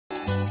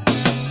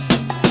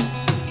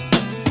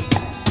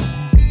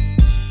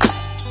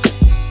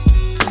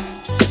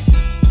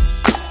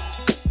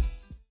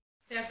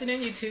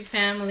afternoon, YouTube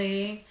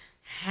family.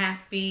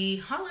 Happy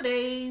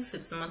holidays.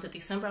 It's the month of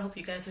December. I hope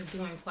you guys are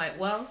doing quite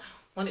well.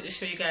 Wanted to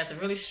show you guys a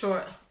really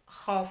short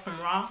haul from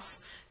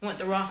Ross. I went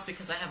to Ross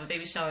because I have a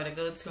baby shower to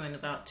go to in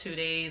about 2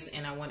 days,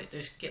 and I wanted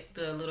to get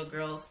the little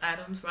girl's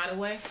items right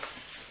away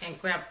and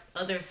grab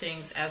other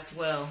things as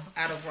well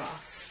out of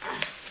Ross.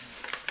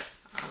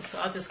 So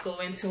I'll just go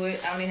into it.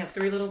 I only have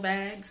 3 little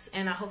bags,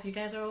 and I hope you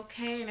guys are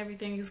okay and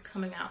everything is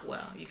coming out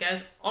well. You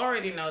guys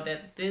already know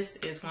that this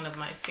is one of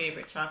my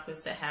favorite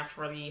chocolates to have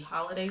for the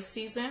holiday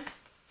season,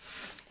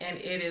 and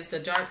it is the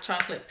dark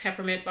chocolate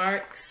peppermint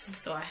barks.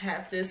 So I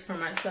have this for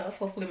myself.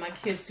 Hopefully my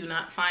kids do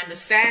not find the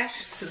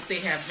stash, since they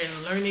have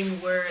been learning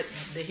where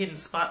the hidden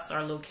spots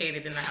are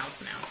located in the house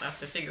now. So I have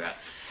to figure out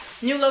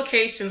new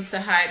locations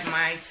to hide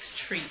my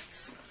treats.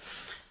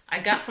 I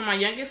got for my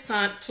youngest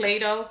son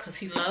Play-Doh because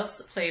he loves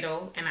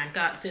Play-Doh, and I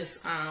got this.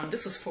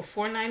 This was for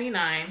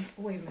 $4.99.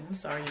 Oh, wait a minute, I'm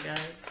sorry, you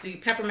guys. The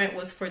peppermint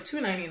was for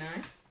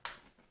 $2.99.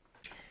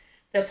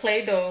 The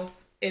Play-Doh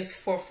is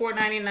for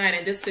 $4.99,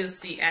 and this is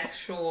the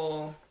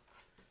actual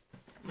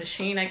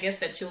machine, I guess,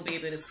 that you'll be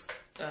able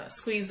to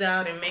squeeze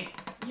out and make,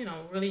 you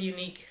know, really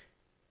unique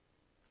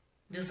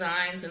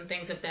designs and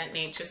things of that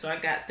nature. So I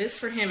got this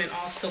for him, and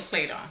also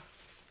Play-Doh.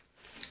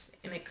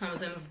 And it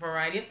comes in a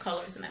variety of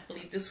colors, and I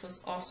believe this was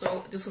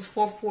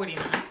 $4.49.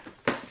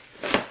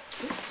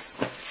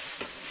 Oops.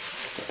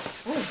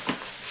 Oh,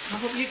 I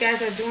hope you guys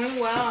are doing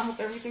well. I hope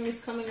everything is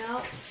coming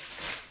out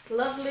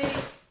lovely. I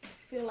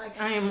feel like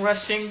I am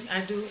rushing. I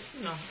do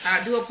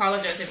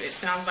apologize if it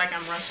sounds like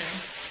I'm rushing.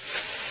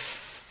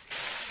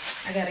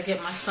 I got to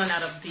get my son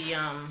out of the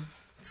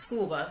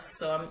school bus,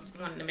 so I'm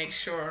wanting to make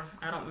sure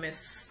I don't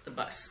miss the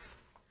bus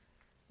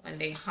when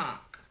they honk.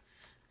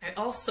 I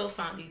also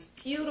found these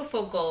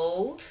beautiful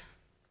gold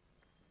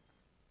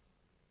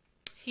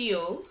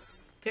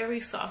heels, very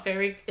soft,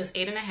 it's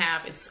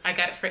 8.5. I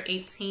got it for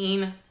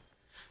 $18.99,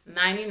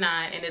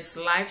 and it's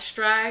Life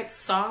Stride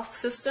soft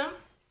system.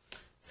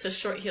 It's a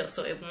short heel,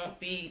 so it won't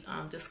be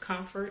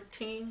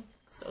discomforting.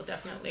 So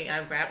definitely,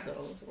 I grabbed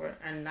those. Were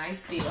a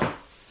nice deal.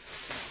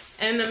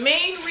 And the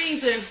main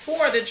reason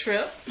for the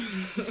trip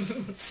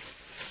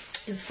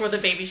is for the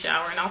baby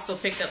shower, and also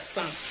picked up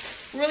some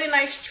really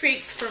nice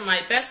treats for my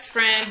best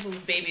friend whose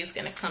baby is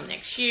going to come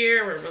next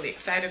year. We're really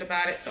excited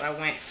about it. So I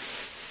went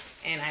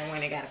and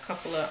got a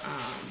couple of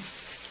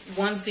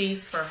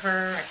onesies for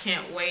her. I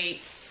can't wait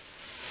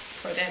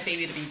for that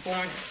baby to be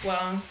born as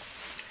well.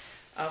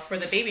 For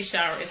the baby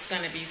shower, it's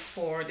going to be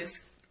for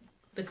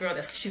the girl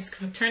she's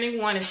turning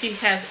 1, and she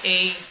has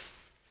a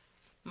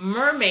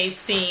mermaid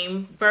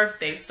theme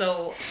birthday.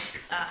 So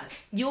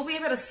you'll be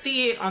able to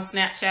see it on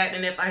Snapchat,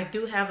 and if I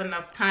do have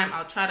enough time,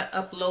 I'll try to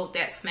upload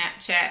that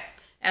Snapchat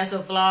as a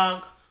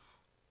vlog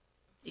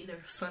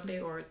either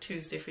Sunday or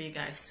Tuesday for you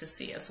guys to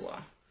see as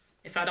well,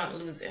 if I don't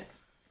lose it.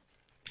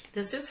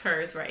 This is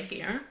hers right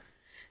here.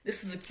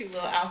 This is a cute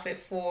little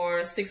outfit for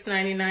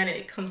 $6.99, and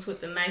it comes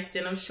with the nice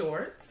denim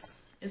shorts.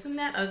 Isn't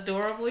that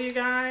adorable, you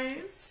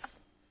guys?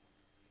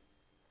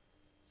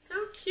 So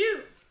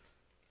cute.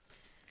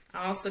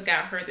 I also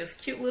got her this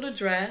cute little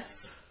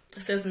dress.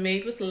 It says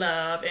made with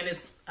love, and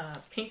it's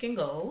pink and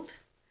gold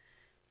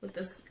with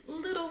this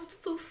little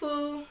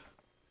foo-foo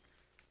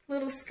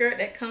little skirt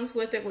that comes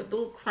with it with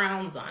little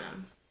crowns on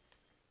them.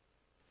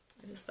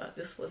 I just thought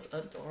this was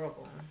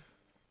adorable.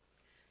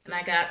 And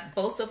I got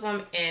both of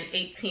them in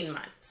 18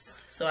 months.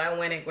 So I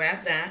went and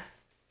grabbed that.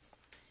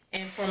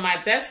 And for my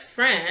best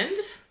friend,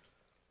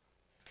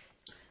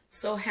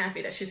 so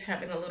happy that she's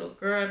having a little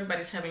girl.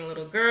 Everybody's having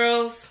little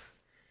girls.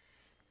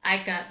 I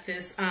got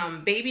this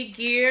baby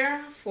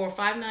gear for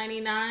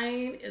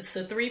 $5.99. It's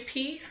a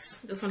 3-piece.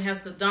 This one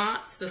has the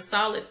dots, the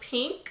solid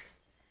pink,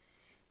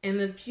 and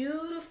the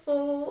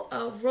beautiful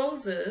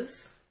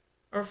roses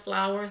or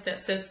flowers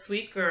that says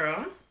sweet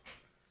girl.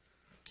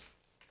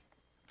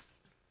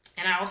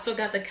 And I also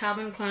got the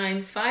Calvin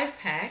Klein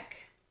 5-pack,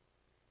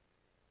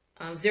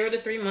 0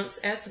 to 3 months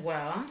as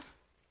well.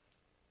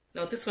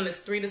 No, this one is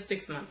 3 to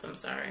 6 months, I'm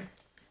sorry.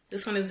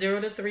 This one is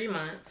 0 to 3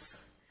 months.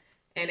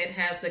 And it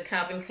has the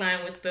Calvin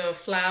Klein with the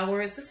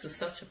flowers. This is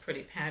such a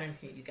pretty pattern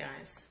here, you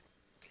guys.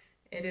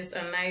 It is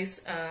a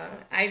nice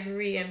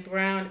ivory and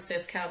brown. It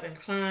says Calvin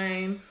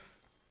Klein.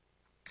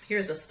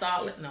 Here's a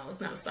solid. No,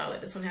 it's not a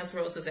solid. This one has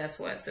roses as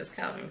well. It says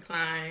Calvin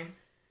Klein.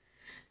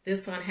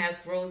 This one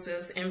has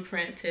roses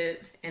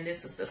imprinted. And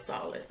this is the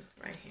solid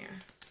right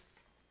here.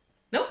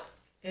 Nope.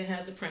 It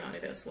has a print on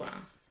it as well.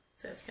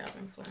 It says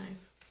Calvin Klein.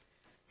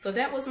 So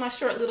that was my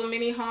short little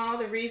mini haul.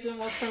 The reason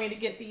was for me to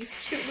get these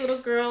cute little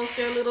girls,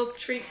 their little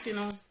treats, you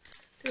know,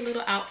 their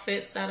little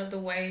outfits out of the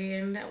way.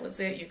 And that was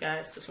it, you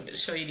guys. Just wanted to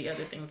show you the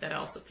other things that I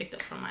also picked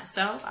up for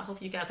myself. I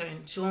hope you guys are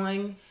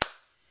enjoying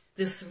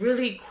this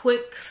really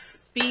quick,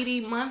 speedy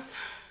month.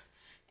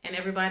 And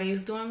everybody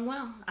is doing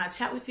well. I'll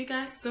chat with you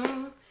guys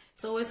soon.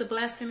 It's always a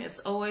blessing. It's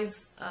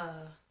always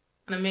an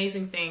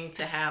amazing thing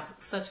to have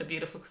such a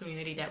beautiful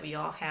community that we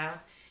all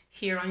have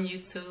here on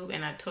YouTube,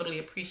 and I totally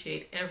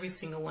appreciate every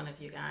single one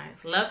of you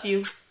guys. Love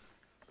you.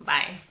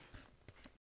 Bye.